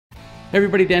Hey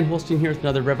everybody, Dan Holstein here with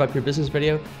another Rev Up Your Business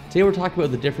video. Today we're talking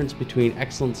about the difference between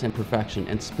excellence and perfection,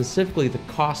 and specifically the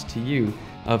cost to you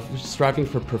of striving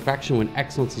for perfection when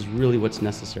excellence is really what's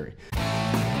necessary.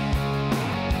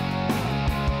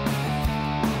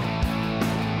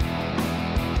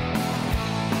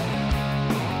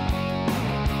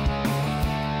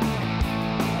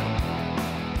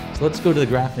 So let's go to the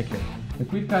graphic here.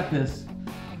 If we've got this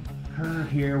curve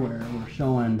here where we're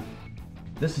showing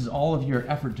this is all of your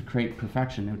effort to create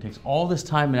perfection, and it takes all this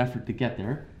time and effort to get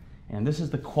there, and this is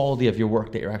the quality of your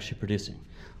work that you're actually producing.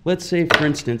 Let's say, for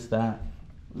instance, that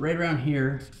right around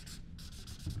here,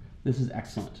 this is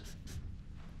excellent.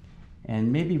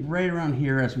 And maybe right around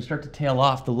here, as we start to tail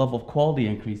off, the level of quality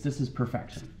increase, this is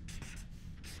perfection.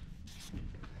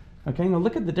 Okay, now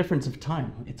look at the difference of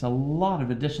time. It's a lot of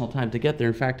additional time to get there.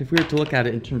 In fact, if we were to look at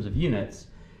it in terms of units,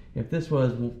 if this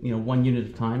was, 1 unit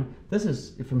of time, this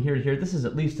is from here to here, this is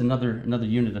at least another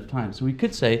unit of time. So we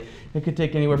could say it could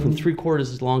take anywhere from 3/4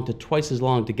 as long to twice as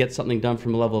long to get something done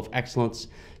from a level of excellence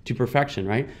to perfection,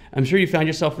 right? I'm sure you found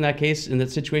yourself in that case, in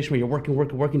that situation where you're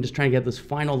working, just trying to get those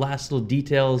final last little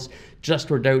details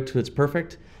just worked out till it's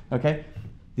perfect, okay?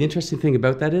 The interesting thing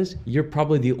about that is you're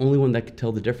probably the only one that can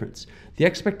tell the difference. The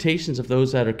expectations of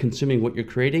those that are consuming what you're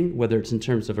creating, whether it's in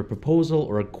terms of a proposal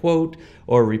or a quote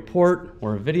or a report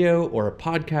or a video or a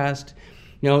podcast,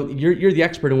 you're the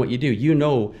expert in what you do. You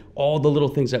know all the little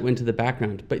things that went into the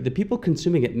background, but the people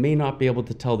consuming it may not be able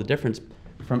to tell the difference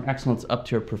from excellence up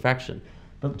to perfection.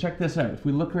 But check this out. If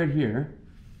we look right here,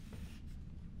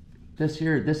 this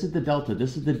is the delta.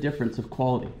 This is the difference of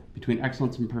quality between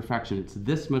excellence and perfection. It's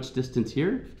this much distance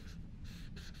here,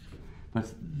 but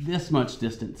it's this much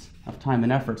distance of time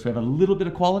and effort. So we have a little bit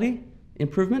of quality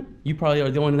improvement. You probably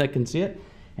are the one that can see it.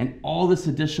 And all this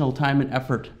additional time and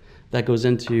effort that goes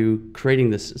into creating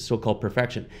this so-called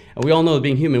perfection. And we all know that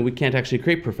being human, we can't actually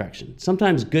create perfection.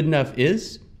 Sometimes good enough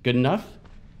is good enough,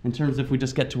 in terms of if we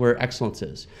just get to where excellence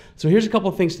is. So here's a couple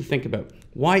of things to think about.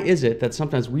 Why is it that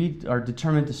sometimes we are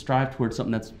determined to strive towards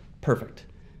something that's perfect?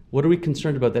 What are we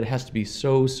concerned about that it has to be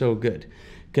so good?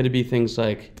 Could it be things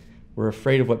like we're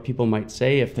afraid of what people might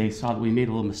say if they saw that we made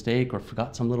a little mistake or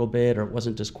forgot some little bit or it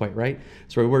wasn't just quite right?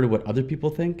 So we're worried what other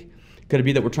people think? Could it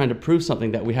be that we're trying to prove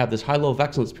something, that we have this high level of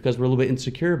excellence because we're a little bit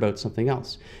insecure about something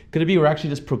else? Could it be we're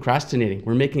actually just procrastinating?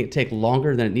 We're making it take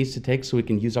longer than it needs to take so we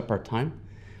can use up our time?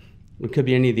 It could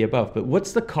be any of the above, but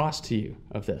what's the cost to you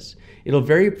of this? It'll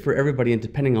vary for everybody and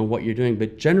depending on what you're doing,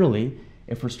 but generally,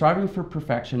 if we're striving for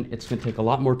perfection, it's gonna take a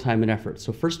lot more time and effort.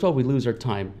 So first of all, we lose our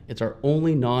time. It's our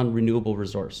only non-renewable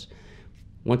resource.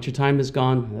 Once your time is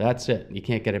gone, that's it. You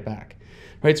can't get it back.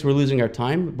 Right, so we're losing our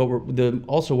time, but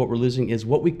also what we're losing is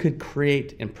what we could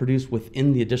create and produce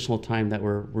within the additional time that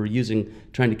we're using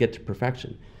trying to get to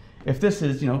perfection. If this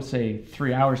is, say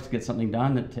 3 hours to get something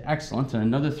done to excellence and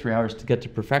another 3 hours to get to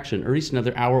perfection, or at least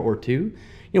another hour or two,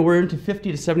 we're into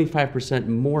 50 to 75%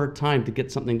 more time to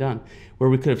get something done, where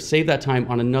we could have saved that time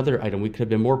on another item. We could have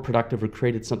been more productive or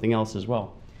created something else as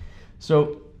well.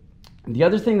 So the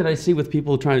other thing that I see with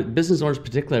people business owners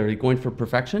particularly, going for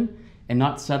perfection and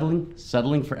not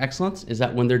settling for excellence, is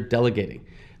that when they're delegating.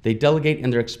 They delegate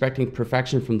and they're expecting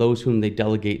perfection from those whom they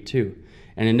delegate to.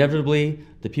 And inevitably,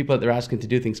 the people that they're asking to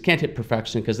do things can't hit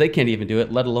perfection because they can't even do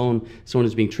it, let alone someone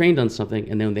who's being trained on something,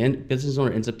 and then the business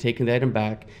owner ends up taking the item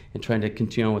back and trying to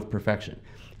continue on with perfection.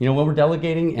 When we're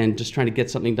delegating and just trying to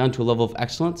get something done to a level of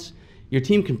excellence, your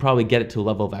team can probably get it to a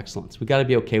level of excellence. We got to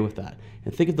be okay with that.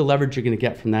 And think of the leverage you're going to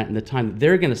get from that and the time that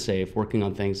they're going to save working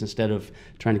on things instead of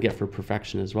trying to get for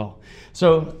perfection as well.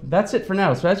 So that's it for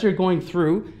now. So as you're going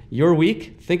through your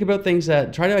week, think about things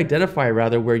try to identify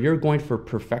where you're going for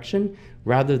perfection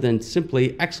rather than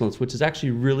simply excellence, which is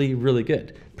actually really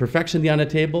good. Perfection, the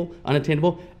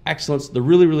unattainable, excellence, the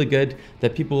really good,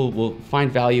 that people will find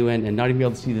value in and not even be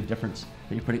able to see the difference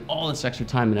that you're putting all this extra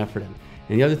time and effort in.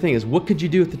 And the other thing is, what could you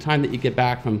do with the time that you get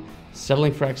back from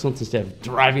settling for excellence instead of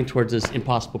driving towards this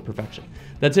impossible perfection?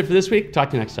 That's it for this week.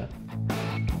 Talk to you next time.